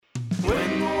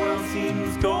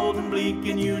seems cold and bleak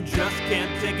and you just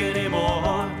can't take it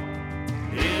anymore.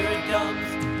 Here it comes,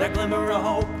 that glimmer of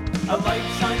hope, a light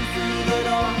shines through the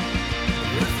door.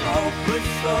 It's the hopeless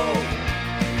show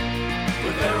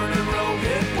with Aaron and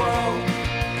Rohit. Whoa,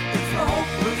 it's the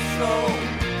hopeless show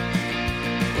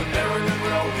with Aaron and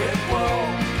Rohit. Whoa.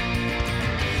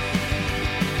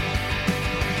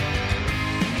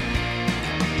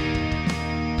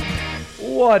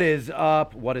 What is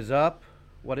up? What is up?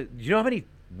 Do you know how many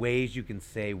ways you can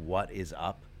say what is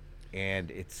up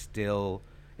and it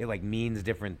like means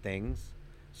different things?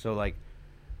 So like,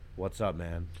 what's up,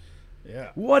 man? Yeah.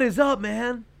 What is up,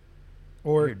 man?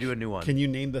 Or Here, do a new one. Can you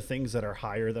name the things that are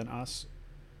higher than us?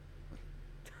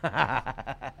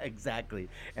 Exactly.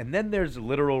 And then there's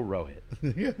literal Rohit.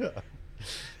 Yeah.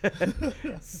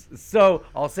 So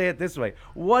I'll say it this way: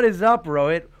 what is up,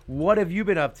 Rohit? What have you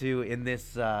been up to in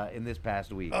this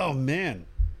past week? Oh man.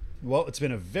 Well, it's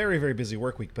been a very, very busy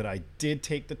work week, but I did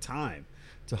take the time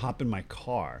to hop in my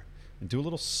car and do a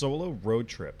little solo road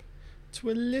trip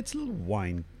to a little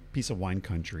piece of wine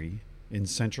country in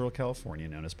Central California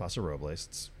known as Paso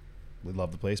Robles. We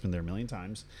love the place, been there a million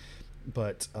times.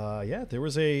 But yeah, there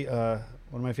was one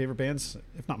of my favorite bands,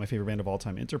 if not my favorite band of all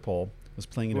time, Interpol, was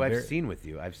playing in Who a I've seen with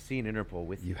you. I've seen Interpol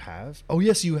with you. You have? Oh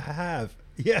yes, you have.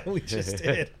 Yeah, we just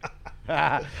did.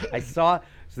 I saw.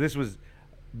 So this was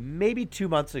maybe 2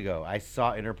 months ago. I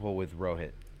saw Interpol with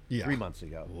Rohit. Yeah. 3 months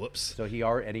ago. Whoops. So he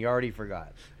already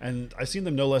forgot. And I've seen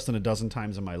them no less than a dozen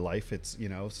times in my life. It's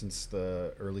since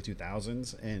the early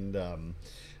 2000s, and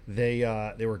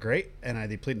they were great. And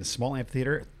they played in a small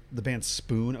amphitheater. The band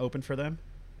Spoon opened for them,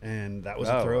 and that was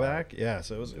a throwback. Wow. Yeah,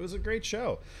 so it was a great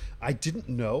show. I didn't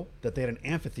know that they had an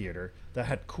amphitheater that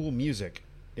had cool music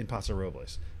in Paso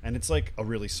Robles, and it's like a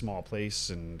really small place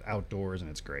and outdoors, and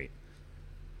it's great.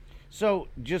 So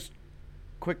just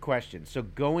quick question. So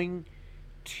going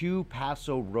to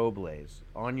Paso Robles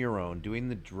on your own, doing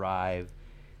the drive,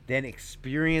 then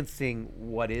experiencing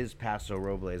what is Paso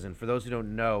Robles, and for those who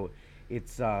don't know,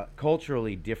 it's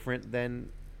culturally different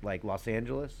than like Los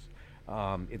Angeles.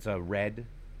 It's a red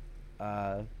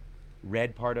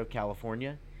part of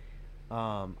California.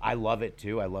 I love it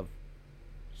too.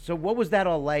 So what was that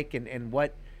all like, and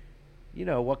what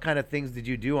kind of things did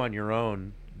you do on your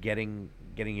own getting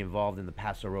involved in the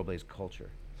Paso Robles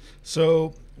culture?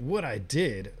 So what I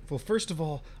did, well, first of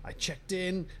all, I checked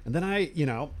in, and then I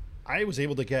was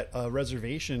able to get a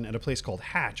reservation at a place called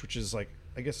Hatch, which is like,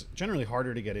 I guess, generally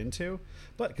harder to get into,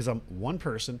 but because I'm one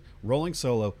person rolling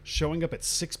solo, showing up at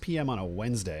 6 p.m. on a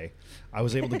Wednesday, I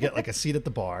was able to get like a seat at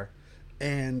the bar,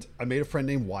 and I made a friend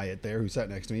named Wyatt there who sat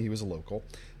next to me. He was a local.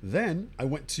 Then I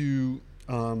went to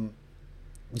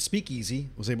the Speakeasy,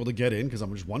 was able to get in because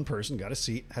I'm just one person, got a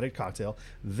seat, had a cocktail.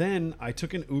 Then I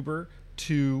took an Uber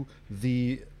to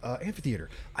the amphitheater.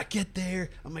 I get there,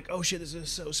 I'm like, oh shit, this is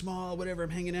so small, whatever, I'm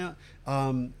hanging out.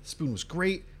 Spoon was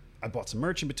great. I bought some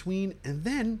merch in between, and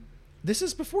then this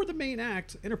is before the main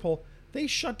act, Interpol. They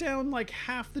shut down like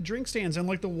half the drink stands, and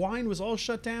like the wine was all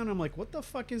shut down. I'm like, what the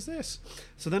fuck is this?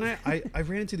 So then I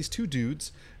ran into these two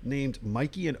dudes named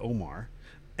Mikey and Omar,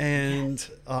 and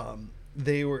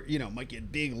they were, Mikey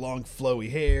had big, long, flowy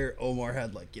hair. Omar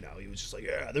had like, he was just like,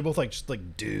 yeah, they're both like, just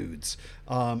like dudes.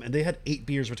 And they had 8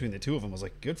 beers between the two of them. I was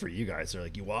like, good for you guys. They're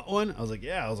like, you want one? I was like,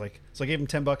 yeah. I was like, so I gave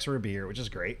them $10 for a beer, which is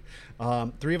great.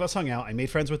 3 of us hung out. I made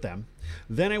friends with them.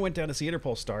 Then I went down to see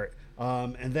Interpol start.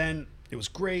 And then it was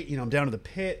great. I'm down to the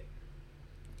pit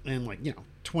and like,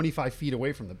 25 feet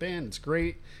away from the band. It's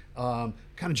great. Kind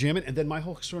of jamming. And then my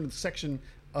whole sort of section,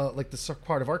 like the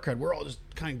part of our crowd, we're all just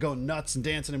kind of going nuts and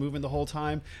dancing and moving the whole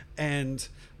time. And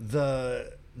then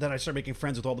I started making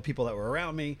friends with all the people that were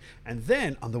around me. And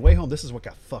then on the way home, this is what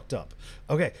got fucked up.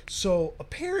 Okay, so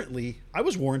apparently, I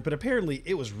was warned, but apparently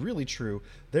it was really true.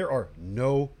 There are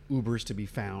no Ubers to be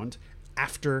found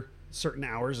after certain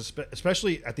hours,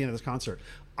 especially at the end of this concert.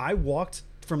 I walked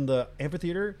from the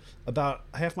amphitheater about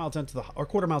a half mile down to or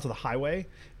quarter mile to the highway.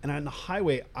 And on the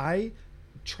highway, I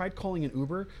tried calling an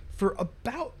Uber for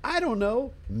about, I don't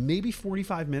know, maybe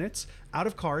 45 minutes out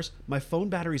of cars. My phone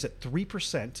battery's at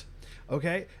 3%.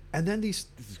 Okay. And then these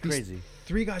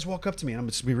 3 guys walk up to me, and I'm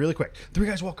just gonna be really quick. 3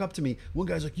 guys walk up to me. One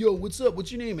guy's like, yo, what's up?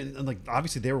 What's your name? And like,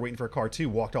 obviously they were waiting for a car too,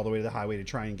 walked all the way to the highway to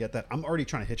try and get that. I'm already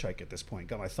trying to hitchhike at this point.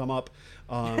 Got my thumb up.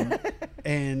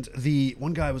 And the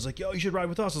one guy was like, yo, you should ride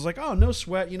with us. I was like, oh, no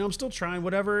sweat. I'm still trying,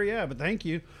 whatever. Yeah, but thank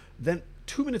you. Then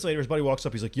 2 minutes later, his buddy walks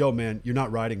up. He's like, yo, man, you're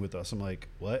not riding with us. I'm like,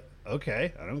 what?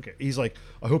 Okay. I don't care. He's like,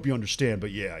 I hope you understand,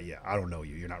 but yeah, I don't know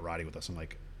you. You're not riding with us. I'm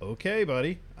like, okay,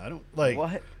 buddy. I don't like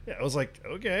what? Yeah, I was like,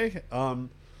 okay.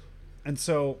 And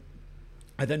so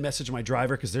I then messaged my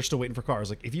driver because they're still waiting for cars.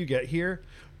 Like, if you get here,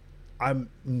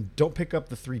 don't pick up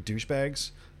the three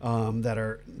douchebags that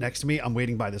are next to me. I'm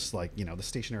waiting by this, like, you know, the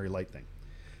stationary light thing.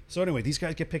 So anyway, these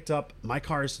guys get picked up. My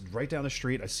car's right down the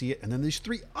street. I see it. And then these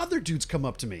three other dudes come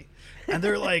up to me. And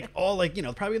they're like, all like, you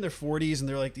know, probably in their 40s. And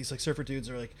they're like, these like surfer dudes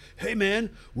are like, hey, man,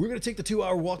 we're going to take the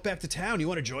 2-hour walk back to town. You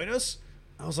want to join us?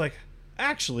 I was like,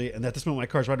 actually, and at this moment, my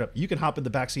car's right up. You can hop in the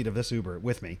backseat of this Uber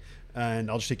with me.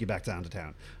 And I'll just take you back down to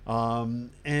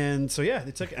town. And so, yeah,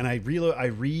 it's like, and I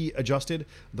readjusted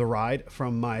the ride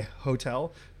from my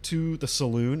hotel to the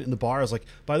saloon in the bar. I was like,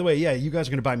 by the way, yeah, you guys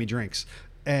are going to buy me drinks.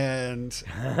 And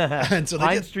so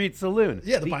Pine Street Saloon.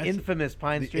 Yeah, the infamous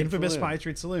Pine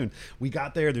Street Saloon. We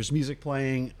got there. There's music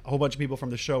playing. A whole bunch of people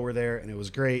from the show were there, and it was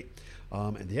great.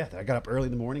 And yeah, I got up early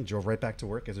in the morning, drove right back to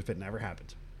work as if it never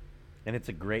happened. And it's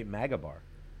a great MAGA bar.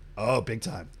 Oh, big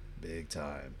time. Big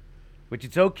time. Which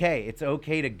it's okay. It's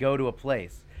okay to go to a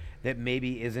place that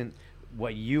maybe isn't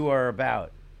what you are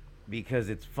about, because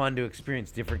it's fun to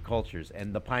experience different cultures,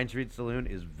 and the Pine Street Saloon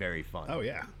is very fun. Oh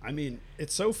yeah, I mean,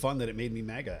 it's so fun that it made me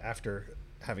MAGA after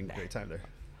having a great time there.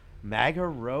 MAGA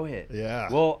Rohit. Yeah.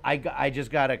 Well, I just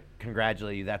gotta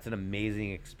congratulate you. That's an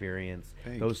amazing experience.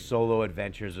 Thank Those you. solo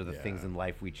adventures are the Yeah. things in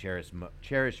life we cherish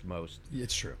most.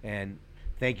 It's true. And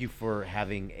thank you for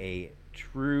having a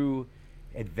true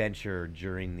adventure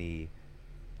during the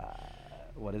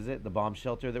what is it? The bomb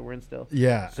shelter that we're in still?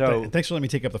 Yeah. So Thanks for letting me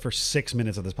take up the first 6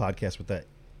 minutes of this podcast with that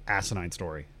asinine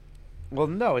story. Well,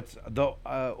 no, it's the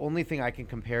only thing I can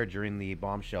compare during the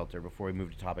bomb shelter before we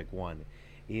move to topic one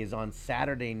is on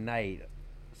Saturday night,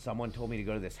 someone told me to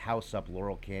go to this house up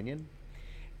Laurel Canyon,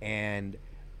 and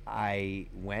I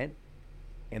went,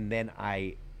 and then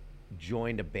I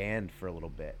joined a band for a little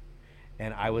bit,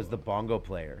 and I was the bongo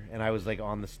player, and I was like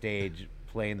on the stage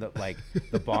playing the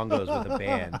bongos with a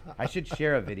band. I should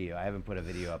share a video. I haven't put a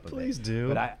video up of it. Please do.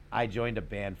 But I joined a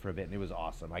band for a bit, and it was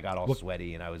awesome. I got all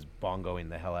sweaty, and I was bongoing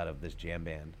the hell out of this jam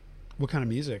band. What kind of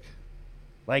music?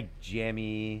 Like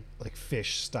jammy. Like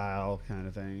Fish style kind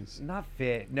of things? Not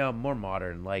fit. No, more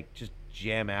modern. Like just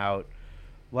jam out.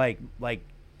 Like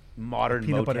modern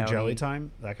Peanut butter Motown-y. jelly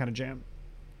time? That kind of jam?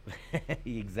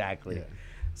 Exactly. Yeah.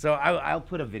 So I'll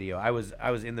put a video. I was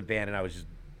in the band, and I was just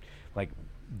like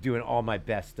doing all my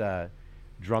best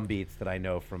drum beats that I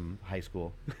know from high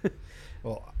school.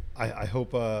 Well, I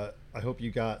hope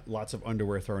you got lots of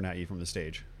underwear thrown at you from the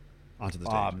stage onto the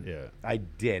stage. Yeah. I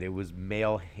did. It was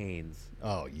male Hanes.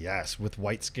 Oh yes, with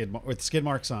white with skid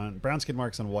marks on, brown skid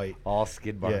marks on white. All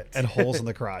skid marks. Yeah, and holes in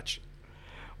the crotch.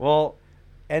 Well,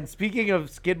 and speaking of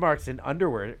skid marks in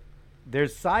underwear,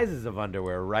 there's sizes of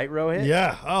underwear, right, Rohit?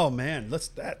 Yeah. Oh man,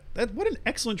 that what an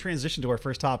excellent transition to our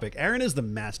first topic. Aaron is the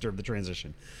master of the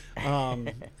transition, and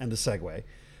the segue.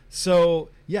 So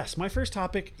yes, my first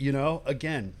topic. You know,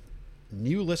 again,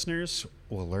 new listeners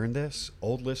will learn this.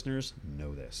 Old listeners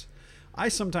know this. I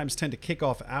sometimes tend to kick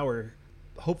off our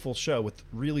hopeful show with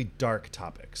really dark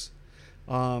topics,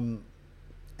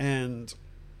 and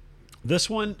this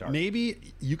one maybe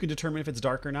you can determine if it's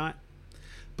dark or not.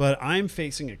 But I'm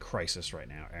facing a crisis right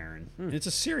now, Aaron. It's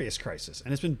a serious crisis,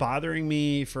 and it's been bothering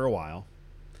me for a while.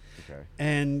 Okay.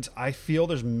 And I feel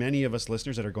there's many of us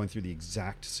listeners that are going through the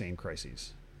exact same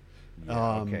crises.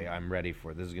 Yeah, okay, I'm ready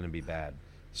for it. This is going to be bad.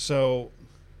 So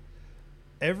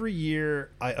every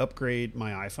year I upgrade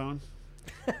my iPhone.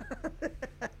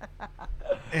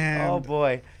 And Oh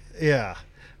boy. yeah.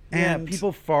 Yeah, And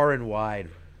people far and wide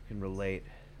can relate.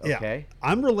 Okay. yeah,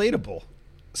 I'm relatable.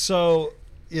 So,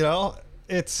 you know,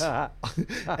 it's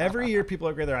every year people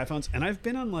upgrade their iPhones, and I've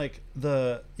been on like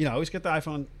I always get the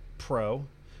iPhone Pro,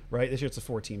 right? This year it's the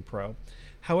 14 Pro.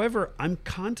 However, I'm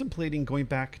contemplating going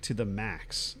back to the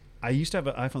Max. I used to have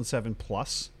an iPhone 7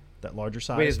 Plus, that larger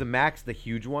size. Wait, is the Max the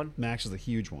huge one? Max is the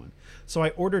huge one. So I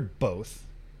ordered both.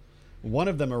 One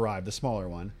of them arrived, the smaller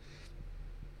one.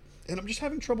 And I'm just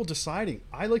having trouble deciding.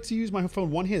 I like to use my phone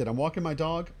one-handed. I'm walking my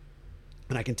dog,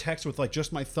 and I can text with like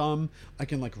just my thumb. I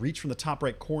can like reach from the top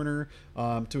right corner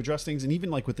to adjust things. And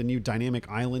even like with the new dynamic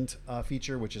island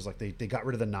feature, which is like they got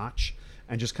rid of the notch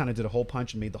and just kind of did a hole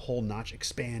punch and made the whole notch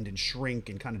expand and shrink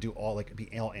and kind of do all like be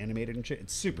all animated and shit.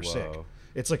 It's super sick. Whoa.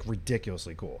 It's like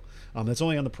ridiculously cool. That's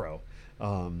only on the Pro.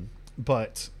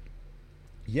 But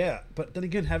yeah, but then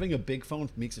again, having a big phone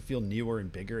makes it feel newer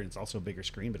and bigger, and it's also a bigger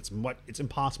screen, but it's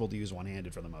impossible to use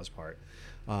one-handed for the most part.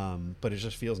 But it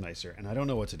just feels nicer, and I don't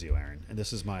know what to do, Aaron. And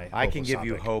this is my I can hopeful give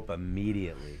you topic. hope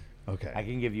immediately. Okay. I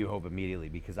can give you hope immediately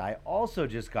because I also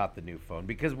just got the new phone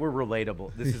because we're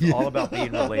relatable. This is all about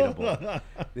being relatable.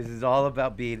 This is all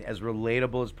about being as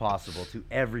relatable as possible to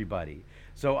everybody.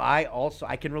 So I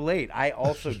can relate. I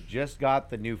also just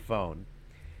got the new phone.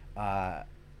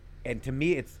 And to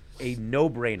me, it's a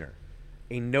no-brainer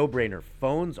a no-brainer.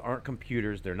 Phones aren't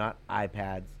computers. They're not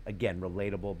iPads. Again,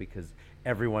 relatable because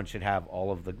everyone should have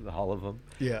all of them.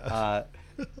 Yeah.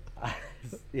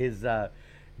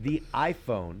 The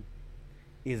iPhone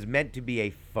is meant to be a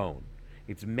phone.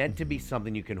 It's meant to be Mm-hmm.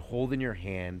 something you can hold in your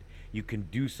hand. You can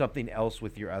do something else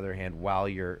with your other hand while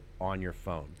you're on your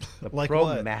phone. The Like Pro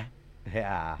what?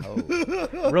 Yeah. Oh.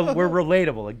 We're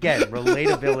relatable. Again,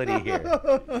 relatability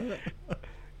here.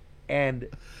 And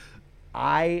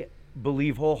I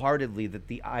believe wholeheartedly that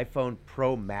the iPhone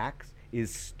Pro Max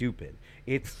is stupid.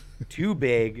 It's too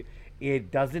big.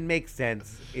 It doesn't make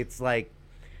sense. It's like,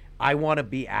 I want to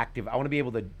be active. I want to be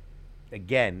able to,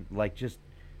 again, like just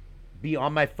be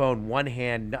on my phone, one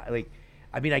hand.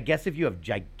 I mean, I guess if you have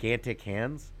gigantic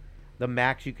hands, the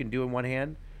max you can do in one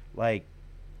hand, like,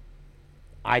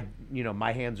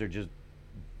 my hands are just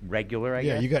regular, I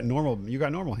Yeah, guess. you got normal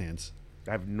hands.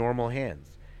 I have normal hands.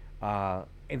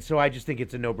 And so I just think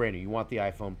it's a no-brainer. You want the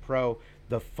iPhone Pro.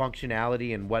 The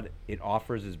functionality and what it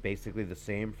offers is basically the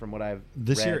same from what I've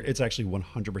This read. year, it's actually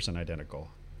 100% identical.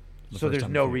 The So first there's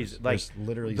time no through. reason. Like, There's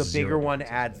literally the zero bigger one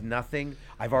differences. adds nothing.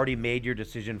 I've already made your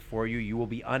decision for you. You will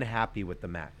be unhappy with the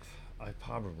Max. I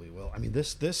probably will. I mean,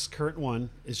 this current one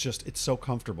is just, it's so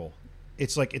comfortable.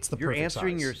 It's like, it's the You're perfect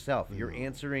answering size. yourself. You're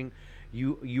answering.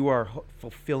 You are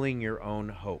fulfilling your own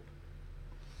hope.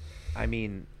 I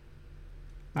mean,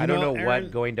 I don't know Aaron,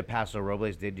 what going to Paso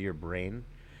Robles did to your brain,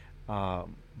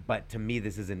 but to me,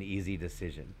 this is an easy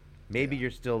decision. Maybe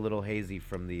you're still a little hazy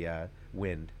from the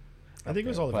wind. I think it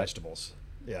was all the but- vegetables.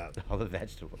 Yeah. All the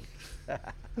vegetables.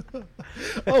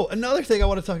 Oh, another thing I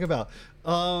want to talk about.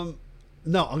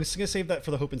 No, I'm just going to save that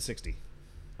for the Hope in 60.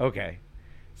 Okay.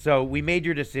 So we made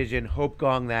your decision. Hope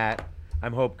gong that.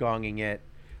 I'm hope gonging it.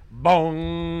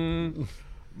 Bong.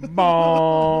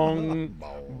 Bong.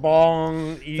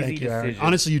 Bong. Easy Thank you, Aaron. decision.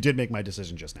 Honestly, you did make my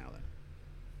decision just now then.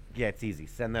 Yeah, it's easy.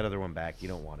 Send that other one back. You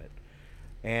don't want it.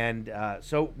 And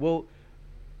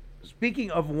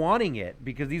speaking of wanting it,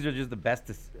 because these are just the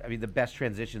best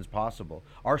transitions possible,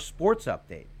 our sports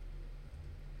update.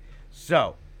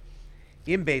 So,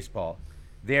 in baseball,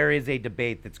 there is a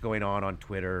debate that's going on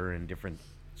Twitter and different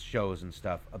shows and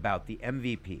stuff about the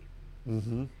MVP.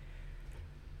 Mm-hmm.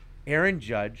 Aaron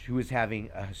Judge, who is having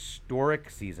a historic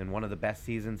season, one of the best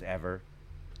seasons ever,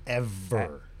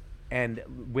 Ever. and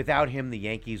without him, the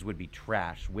Yankees would be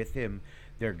trash. With him,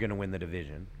 they're going to win the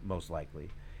division, most likely.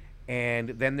 And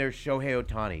then there's Shohei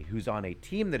Ohtani, who's on a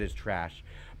team that is trash,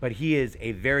 but he is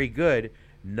a very good,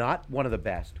 not one of the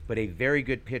best, but a very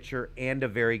good pitcher and a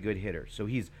very good hitter. So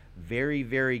he's very,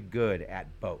 very good at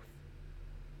both.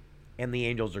 And the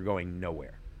Angels are going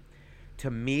nowhere.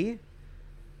 To me,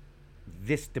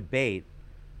 this debate,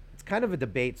 it's kind of a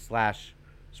debate slash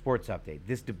sports update.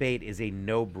 This debate is a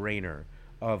no-brainer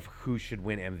of who should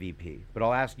win MVP. But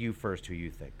I'll ask you first who you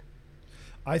think.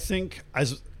 I think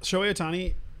as Shohei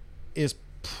Ohtani is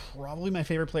probably my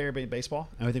favorite player in baseball,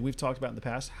 and I think we've talked about it in the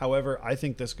past. However, I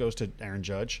think this goes to Aaron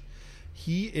Judge.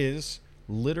 He is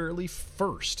literally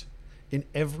first in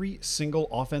every single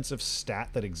offensive stat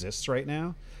that exists right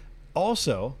now.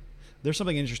 Also, there's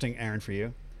something interesting, Aaron, for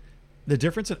you. The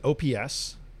difference in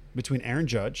OPS between Aaron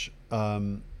Judge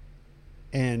and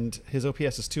his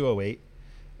OPS is 208,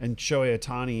 and Shohei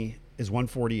Ohtani is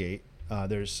 148.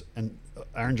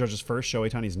 Aaron Judge is first, Shohei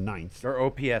Ohtani's ninth. Or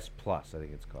OPS plus, I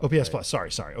think it's called. OPS right? plus,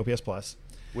 sorry, OPS plus.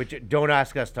 Which, don't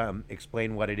ask us to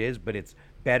explain what it is, but it's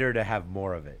better to have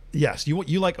more of it. Yes,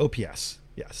 you like OPS.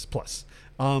 Yes, plus.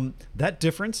 That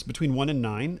difference between 1 and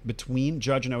 9 between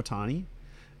Judge and Ohtani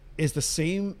is the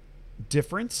same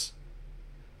difference.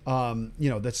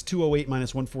 That's 208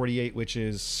 minus 148, which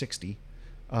is 60.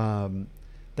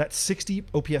 That 60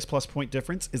 OPS plus point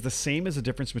difference is the same as the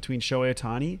difference between Shohei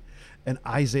Ohtani and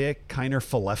Isaiah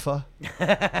Kiner-Falefa,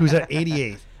 who's at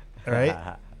 88. All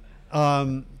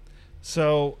right.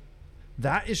 So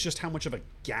that is just how much of a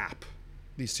gap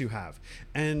these two have.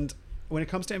 And when it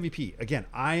comes to MVP, again,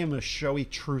 I am a Shohei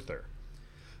truther.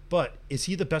 But is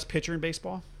he the best pitcher in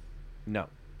baseball? No.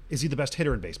 Is he the best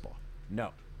hitter in baseball?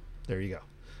 No. There you go.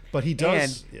 But he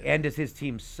does. And does his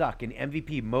team suck? An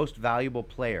MVP, most valuable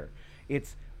player.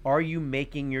 It's, are you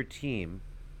making your team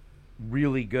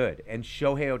really good? And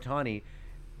Shohei Ohtani,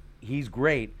 he's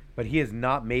great, but he has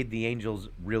not made the Angels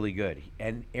really good.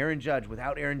 And Aaron Judge,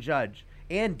 without Aaron Judge,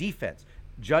 and defense.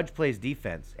 Judge plays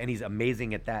defense, and he's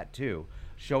amazing at that too.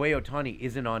 Shohei Ohtani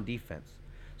isn't on defense.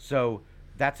 So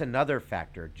that's another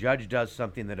factor. Judge does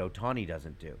something that Ohtani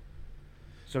doesn't do.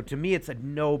 So to me, it's a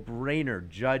no-brainer.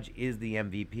 Judge is the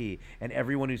MVP, and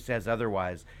everyone who says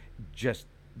otherwise,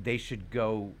 they should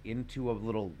go into a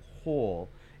little hole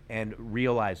and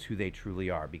realize who they truly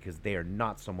are, because they are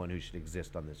not someone who should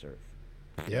exist on this earth.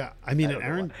 Yeah, I mean, I don't know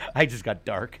Aaron, why. I just got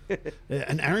dark.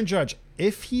 and Aaron Judge,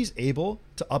 if he's able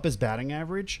to up his batting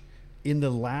average in the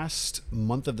last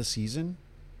month of the season,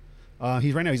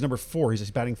 he's number 4.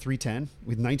 He's batting 310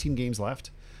 with 19 games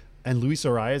left, and Luis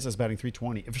Arias is batting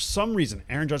 320. If for some reason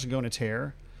Aaron Judge can go on a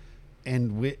tear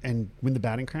and win the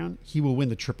batting crown, he will win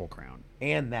the Triple Crown.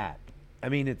 And that, I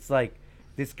mean, it's like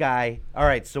this guy. All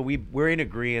right, so we're in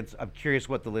agreement. I'm curious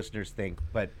what the listeners think,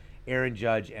 but Aaron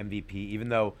Judge MVP, even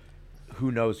though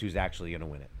who knows who's actually going to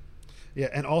win it. Yeah,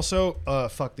 and also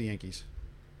fuck the Yankees.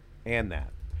 And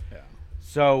that. Yeah.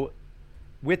 So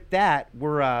with that,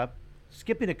 we're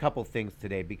skipping a couple things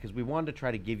today because we wanted to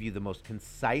try to give you the most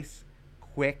concise,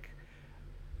 quick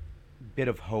bit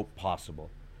of hope possible.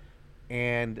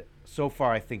 And so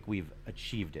far, I think we've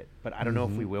achieved it. But I don't know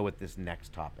if we will with this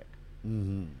next topic.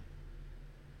 Mm-hmm.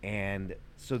 And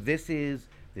so this is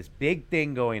this big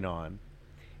thing going on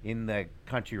in the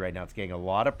country right now. It's getting a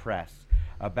lot of press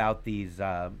about these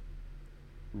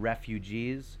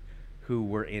refugees who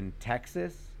were in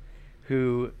Texas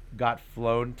who got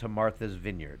flown to Martha's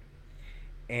Vineyard.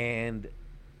 And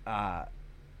again,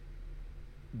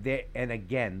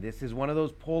 this is one of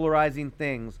those polarizing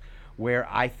things where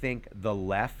I think the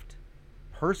left,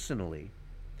 personally,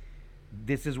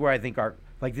 this is where I think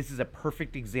this is a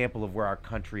perfect example of where our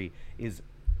country is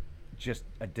just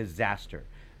a disaster,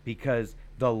 because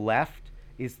the left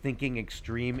is thinking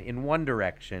extreme in one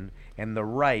direction, and the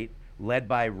right, led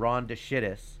by Ron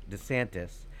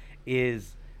DeSantis,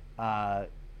 is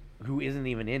who isn't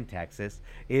even in Texas,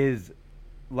 is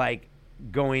like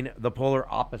going the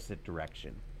polar opposite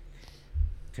direction.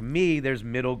 To me, there's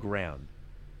middle ground.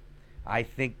 I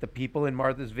think the people in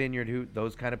Martha's Vineyard,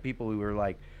 those kind of people who were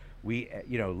like, we,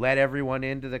 let everyone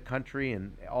into the country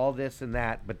and all this and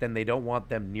that, but then they don't want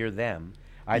them near them.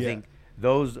 I think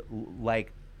those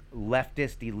like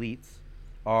leftist elites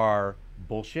are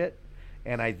bullshit,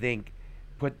 and I think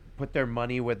put their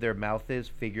money where their mouth is,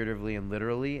 figuratively and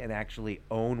literally, and actually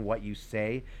own what you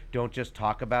say. Don't just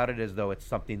talk about it as though it's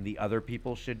something the other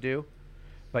people should do,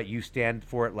 but you stand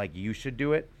for it like you should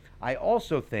do it. I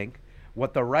also think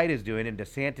what the right is doing and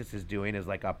DeSantis is doing is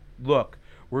like, look,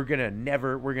 we're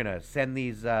gonna send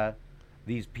these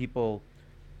people.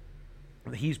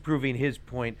 He's proving his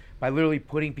point by literally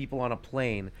putting people on a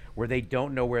plane where they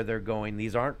don't know where they're going.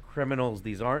 These aren't criminals.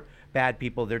 These aren't bad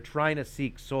people. They're trying to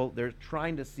seek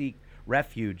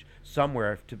refuge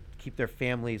somewhere to keep their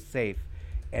families safe,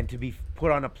 and to be put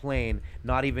on a plane,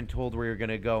 not even told where you're going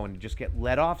to go, and just get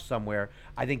let off somewhere.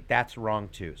 I think that's wrong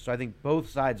too. So I think both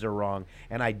sides are wrong,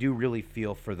 and I do really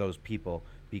feel for those people,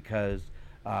 because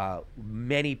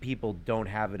many people don't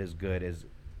have it as good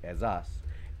as us,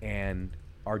 and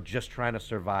are just trying to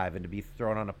survive, and to be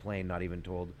thrown on a plane, not even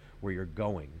told where you're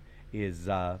going, has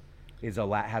a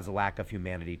lack of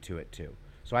humanity to it too.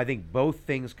 So I think both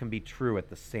things can be true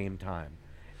at the same time,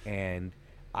 and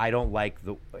I don't like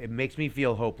it makes me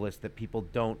feel hopeless that people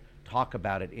don't talk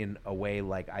about it in a way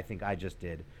like I think I just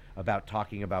did, about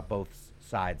talking about both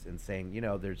sides and saying,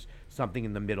 there's something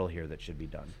in the middle here that should be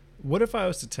done. What if I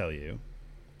was to tell you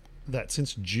that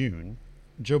since June,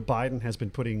 Joe Biden has been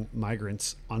putting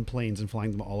migrants on planes and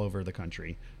flying them all over the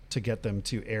country to get them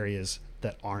to areas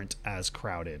that aren't as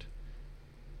crowded?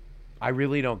 I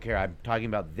really don't care. I'm talking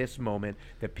about this moment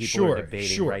that people are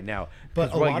debating right now.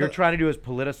 But what you're trying to do is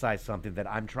politicize something that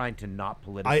I'm trying to not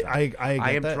politicize.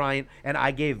 I am trying, and I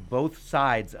gave both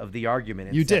sides of the argument.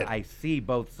 And you said did. I see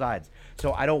both sides.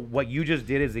 So I don't. What you just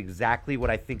did is exactly what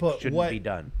I think shouldn't be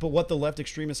done. But what the left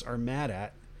extremists are mad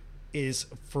at is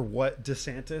for what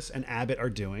DeSantis and Abbott are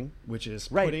doing, which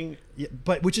is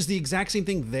which is the exact same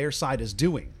thing their side is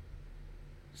doing.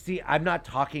 See, I'm not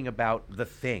talking about the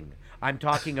thing. I'm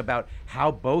talking about how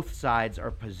both sides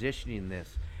are positioning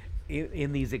this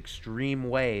in these extreme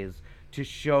ways to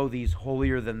show these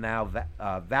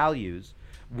holier-than-thou values,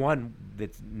 one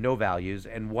that's no values,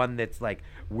 and one that's like,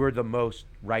 we're the most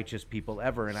righteous people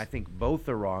ever. And I think both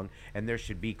are wrong, and there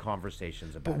should be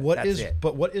conversations about it.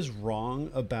 But what is wrong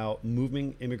about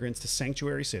moving immigrants to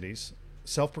sanctuary cities,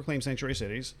 self-proclaimed sanctuary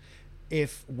cities,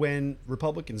 if when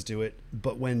Republicans do it,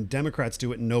 but when Democrats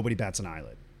do it, nobody bats an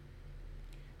eyelid?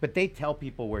 But they tell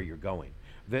people where you're going.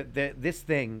 This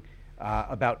thing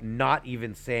about not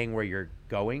even saying where you're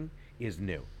going is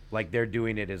new. Like, they're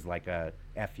doing it as like a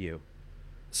FU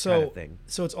kind of thing.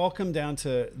 So it's all come down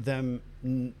to them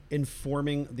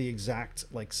informing the exact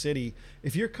city.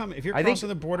 If you're crossing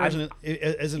the borders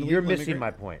as an illegal you're missing immigrant,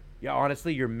 my point. Yeah,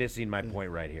 honestly, you're missing my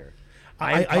point right here.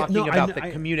 I'm talking about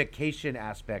the communication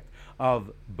aspect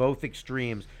of both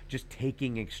extremes, just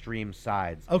taking extreme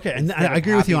sides. Okay, and I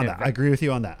agree with you on that. I agree with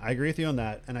you on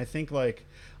that. And I think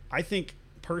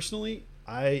personally,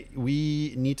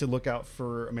 We need to look out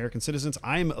for American citizens.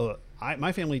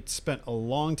 My family spent a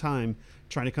long time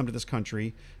trying to come to this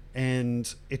country,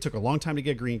 and it took a long time to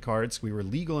get green cards. We were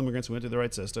legal immigrants. We went through the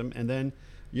right system. And then,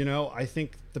 I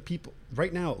think the people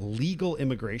right now, legal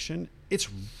immigration, it's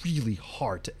really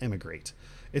hard to immigrate.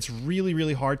 It's really,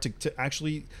 really hard to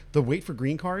actually, the wait for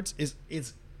green cards is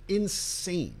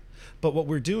insane. But what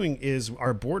we're doing is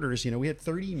our borders, we had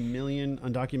 30 million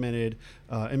undocumented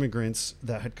immigrants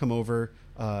that had come over,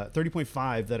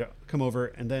 30.5 that have come over.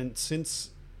 And then since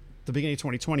the beginning of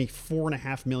 2020,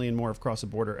 4.5 million more have crossed the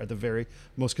border at the very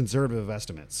most conservative of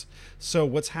estimates. So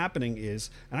what's happening is,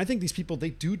 and I think these people,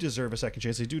 they do deserve a second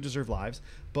chance. They do deserve lives.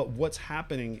 But what's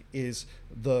happening is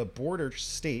the border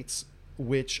states,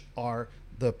 which are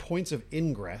the points of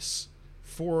ingress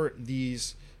for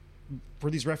these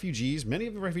refugees, many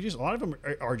of the refugees, a lot of them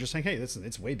are just saying, hey, listen,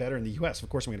 it's way better in the U.S. Of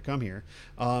course, I'm going to come here.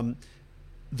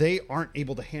 They aren't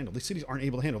able to handle. These cities aren't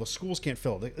able to handle. The schools can't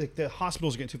fill. The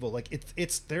hospitals are getting too full.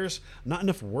 There's not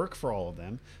enough work for all of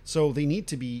them. So they need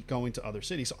to be going to other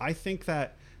cities. So I think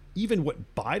that even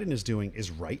what Biden is doing is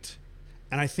right.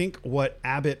 And I think what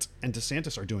Abbott and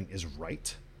DeSantis are doing is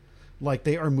right. Like,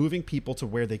 they are moving people to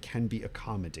where they can be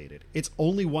accommodated. It's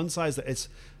only one side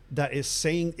that is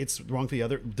saying it's wrong for the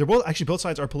other. They're both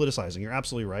sides are politicizing. You're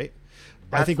absolutely right.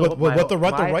 I think what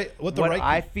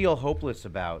I feel hopeless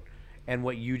about and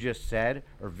what you just said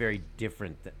are very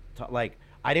different. Like,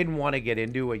 I didn't want to get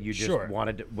into what you just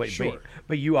wanted to,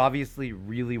 but you obviously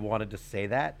really wanted to say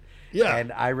that. Yeah.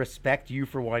 And I respect you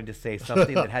for wanting to say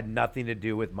something that had nothing to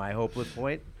do with my hopeless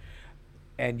point.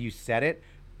 And you said it,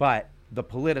 but the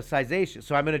politicization.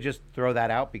 So I'm going to just throw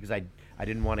that out because I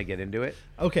didn't want to get into it.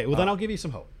 Okay, well then I'll give you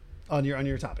some hope on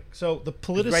your topic. So the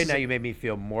politicization. Right now you made me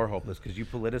feel more hopeless because you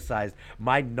politicized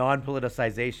my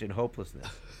non-politicization hopelessness.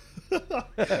 All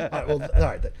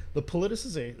right. The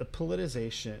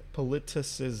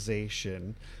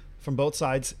politicization from both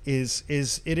sides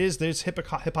there's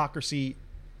hypocrisy,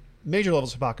 major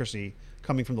levels of hypocrisy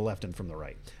coming from the left and from the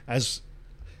right, as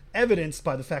evidenced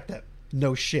by the fact that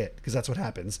no shit, because that's what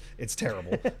happens. It's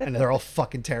terrible, and they're all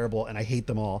fucking terrible, and I hate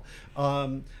them all.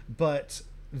 But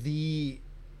I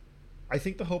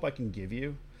think the hope I can give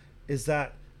you is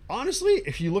that, honestly,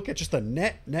 if you look at just the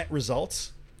net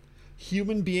results,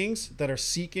 human beings that are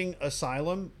seeking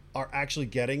asylum are actually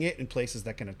getting it in places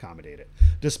that can accommodate it.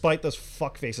 Despite those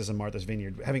fuck faces in Martha's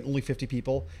Vineyard having only 50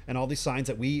 people and all these signs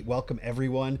that we welcome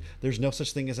everyone, there's no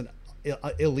such thing as an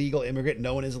illegal immigrant,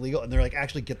 no one is illegal, and they're like,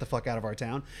 actually get the fuck out of our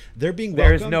town. They're being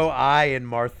welcomed. There's no I in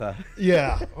Martha.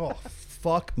 Yeah. Oh,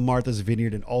 fuck Martha's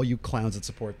Vineyard and all you clowns that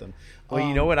support them. Well,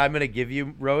 you know what I'm going to give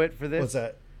you, Rohit, for this? What's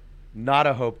that? Not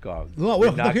a hope gong. No,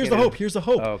 here's the hope. Here's the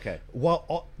hope. Oh, okay.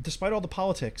 Despite all the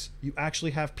politics, you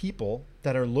actually have people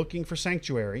that are looking for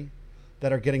sanctuary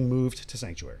that are getting moved to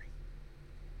sanctuary.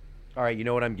 All right, you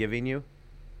know what I'm giving you?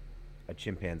 A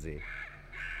chimpanzee.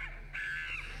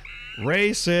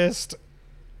 Racist.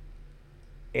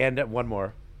 And one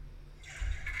more.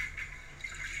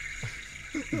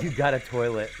 You got a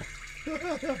toilet.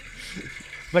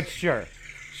 But sure.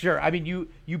 I mean, you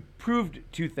proved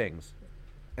two things.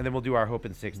 And then we'll do our hope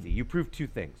in 60. You proved two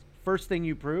things. First thing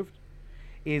you proved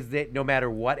is that no matter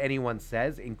what anyone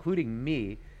says, including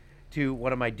me, to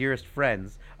one of my dearest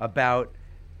friends about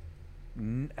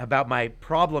my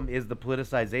problem is the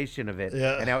politicization of it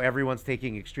and how everyone's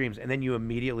taking extremes, and then you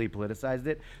immediately politicized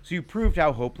it. So you proved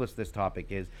how hopeless this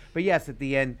topic is. But yes, at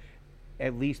the end,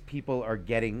 at least people are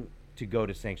getting to go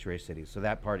to sanctuary cities. So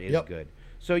that part is good.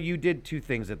 So you did two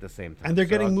things at the same time. And they're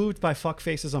getting moved by fuck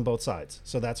faces on both sides.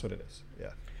 So that's what it is.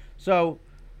 Yeah. So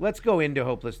let's go into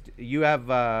hopeless. You have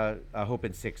a hope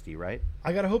in 60, right?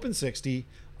 I got a hope in 60.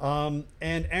 And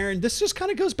Aaron, this just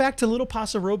kind of goes back to Little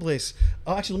Paso Robles.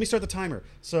 Actually, let me start the timer.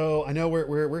 So I know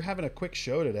we're having a quick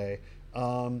show today.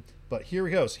 But here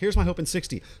it goes. Here's my hope in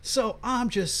 60. So I'm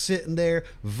just sitting there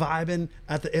vibing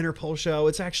at the Interpol show.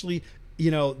 It's actually,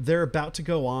 they're about to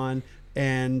go on,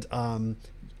 and I'm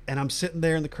sitting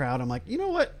there in the crowd. I'm like, you know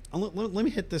what? Let me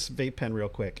hit this vape pen real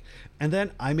quick. And then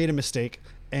I made a mistake,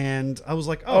 and I was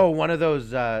like, oh, one of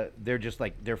those. They're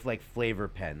like flavor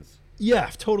pens. Yeah,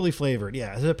 totally flavored.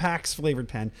 Yeah, it's a PAX flavored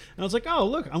pen. And I was like, oh,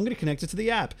 look, I'm going to connect it to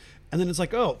the app. And then it's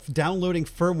like, oh, downloading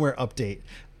firmware update.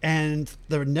 And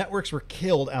the networks were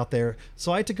killed out there.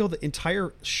 So I had to go the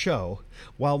entire show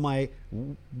while my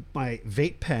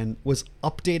vape pen was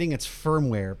updating its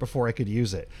firmware before I could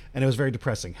use it. And it was very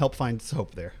depressing. Help find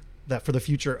hope there. That for the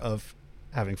future of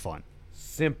having fun.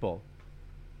 Simple.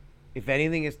 If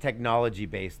anything is technology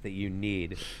based that you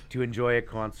need to enjoy a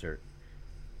concert,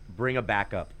 bring a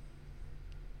backup.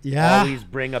 Yeah. Always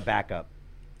bring a backup.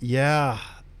 Yeah.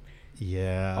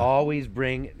 Yeah. Always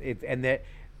bring it, and that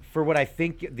for what I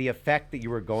think the effect that you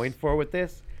were going for with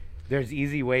this, there's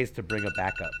easy ways to bring a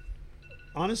backup.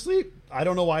 Honestly, I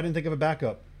don't know why I didn't think of a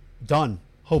backup. Done.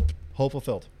 Hope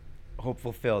fulfilled. Hope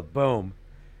fulfilled. Boom.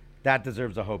 That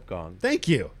deserves a hope gong. Thank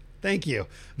you.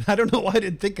 I don't know why I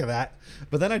didn't think of that,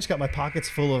 but then I just got my pockets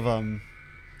full of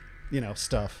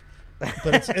stuff.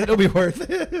 But it'll be worth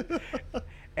it.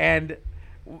 And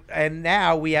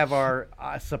now we have our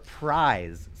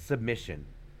surprise submission.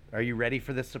 Are you ready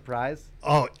for this surprise?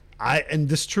 Oh, and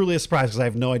this is truly a surprise because I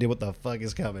have no idea what the fuck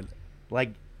is coming.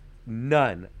 Like,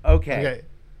 none. Okay.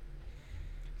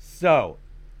 So,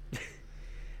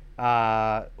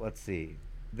 let's see.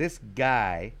 This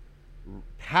guy,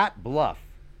 Pat Bluff,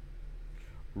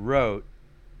 wrote,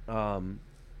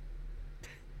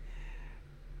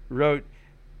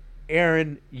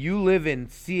 Aaron, you live in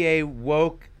CA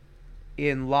woke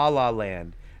in La La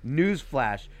Land.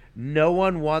 Newsflash, no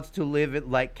one wants to live it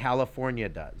like California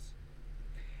does.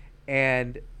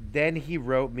 And then he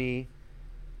wrote me,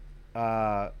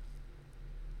 I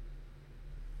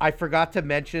forgot to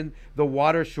mention the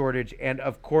water shortage and,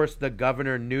 of course, the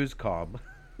governor newscom.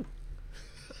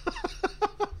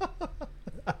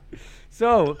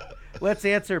 So, let's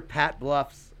answer Pat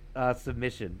Bluff's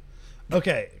submission.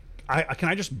 Okay. Can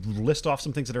I just list off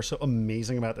some things that are so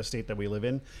amazing about the state that we live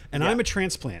in? And I'm a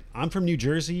transplant. I'm from New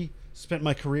Jersey, spent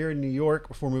my career in New York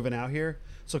before moving out here.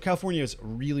 So California is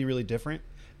really, really different.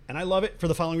 And I love it for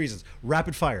the following reasons.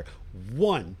 Rapid fire.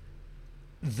 1,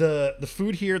 the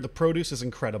food here, the produce is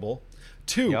incredible.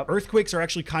 2, earthquakes are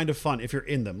actually kind of fun if you're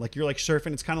in them. Like you're like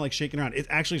surfing, it's kind of like shaking around. It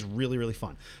actually is really, really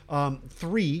fun.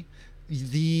 3,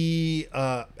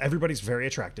 everybody's very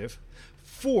attractive.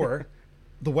 4,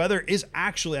 the weather is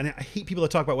actually, and I hate people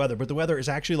that talk about weather, but the weather is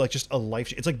actually like just a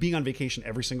life. It's like being on vacation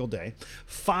every single day.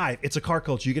 5, it's a car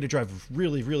culture. You get to drive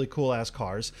really, really cool ass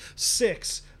cars.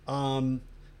 6,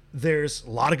 there's a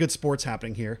lot of good sports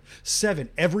happening here.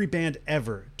 7, every band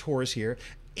ever tours here.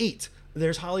 8,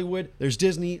 there's Hollywood, there's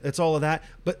Disney, that's all of that.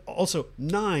 But also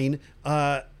 9,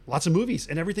 lots of movies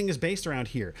and everything is based around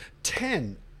here.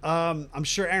 10, I'm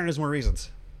sure Aaron has more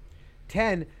reasons.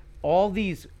 10, all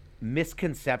these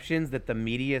misconceptions that the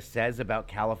media says about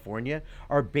California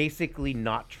are basically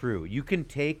not true. You can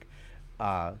take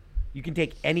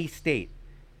any state,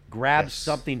 grab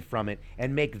something from it,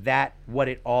 and make that what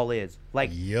it all is. Like,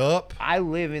 I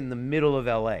live in the middle of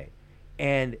LA,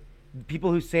 and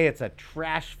people who say it's a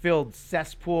trash-filled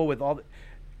cesspool with all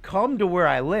come to where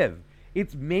I live.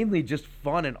 It's mainly just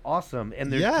fun and awesome,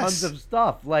 and there's tons of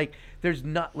stuff. Like, there's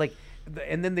not like,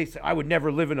 and then they say I would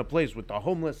never live in a place with the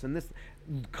homeless and this.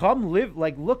 Come live,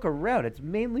 like, look around. It's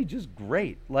mainly just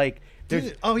great. Like,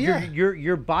 there's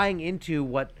you're buying into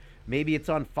what maybe it's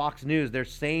on Fox News they're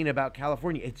saying about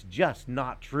California. It's just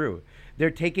not true.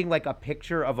 They're taking like a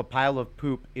picture of a pile of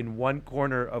poop in one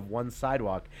corner of one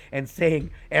sidewalk and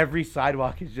saying every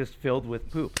sidewalk is just filled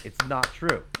with poop. It's not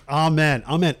true. Amen.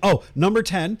 Oh, number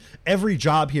 10, every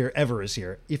job here ever is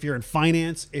here. If you're in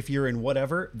finance, if you're in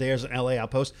whatever, there's an LA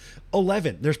outpost.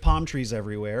 11, there's palm trees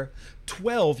everywhere.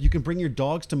 12, you can bring your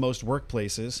dogs to most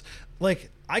workplaces.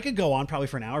 Like, I could go on probably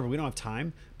for an hour, but we don't have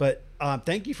time. But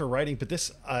thank you for writing. But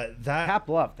this, Pat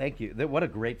Bluff, thank you. What a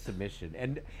great submission.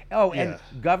 And and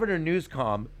Governor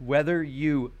Newscom, whether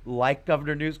you like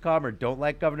Governor Newscom or don't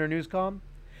like Governor Newscom,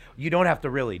 you don't have to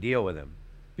really deal with him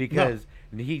because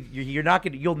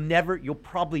you'll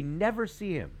probably never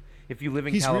see him if you live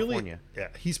in California.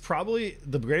 He's probably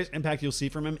the greatest impact you'll see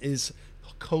from him is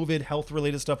COVID health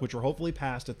related stuff, which we're hopefully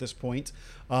past at this point.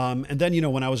 And then,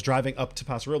 when I was driving up to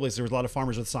Paso Robles, there was a lot of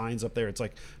farmers with signs up there. It's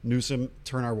like, Newsom,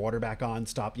 turn our water back on,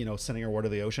 stop, sending our water to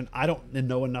the ocean. I don't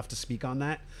know enough to speak on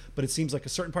that, but it seems like a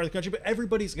certain part of the country, but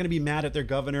everybody's going to be mad at their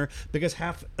governor because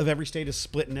half of every state is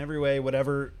split in every way,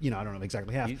 whatever, I don't know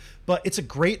exactly half, but it's a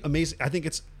great, amazing, I think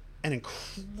it's an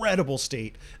incredible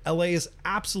state. LA is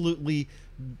absolutely,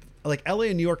 like, LA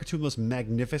and New York are two of the most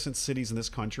magnificent cities in this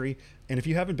country. And if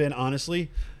you haven't been, honestly,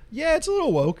 it's a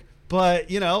little woke, but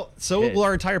so will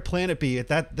our entire planet be.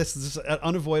 This is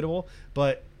unavoidable,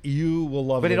 but you will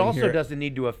love it. But it also doesn't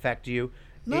need to affect you.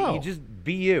 No. You just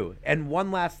be you. And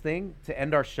one last thing to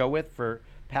end our show with for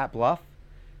Pat Bluff.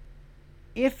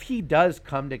 If he does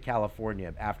come to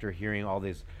California after hearing all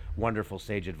this wonderful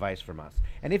sage advice from us,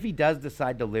 and if he does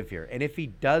decide to live here, and if he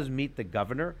does meet the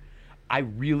governor, I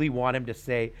really want him to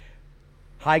say,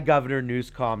 "Hi, Governor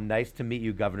Newscom. Nice to meet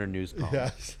you, Governor Newscom."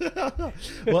 Yes.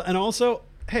 Well, and also,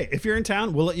 hey, if you're in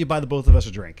town, we'll let you buy the both of us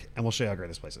a drink, and we'll show you how great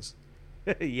this place is.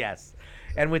 Yes.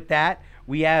 And with that,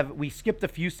 we skipped a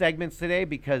few segments today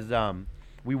because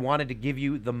we wanted to give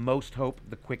you the most hope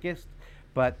the quickest.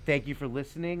 But thank you for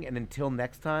listening. And until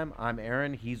next time, I'm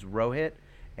Aaron. He's Rohit.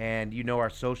 And you know our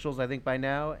socials, I think, by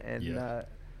now. And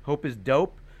hope is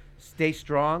dope. Stay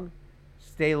strong.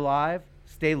 Stay alive.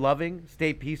 Stay loving.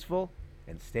 Stay peaceful.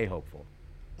 And stay hopeful.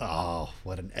 Oh,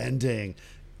 what an ending.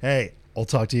 Hey, I'll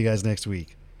talk to you guys next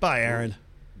week. Bye, Aaron.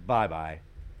 Bye-bye.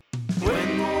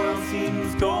 When the world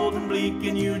seems cold and bleak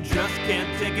and you just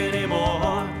can't take it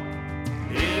anymore,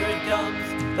 here it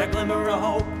comes, that glimmer of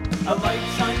hope, a light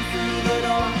shines through the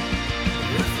door.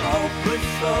 It's the Hopeless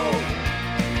Show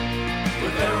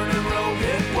with Aaron and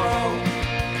Rohit World.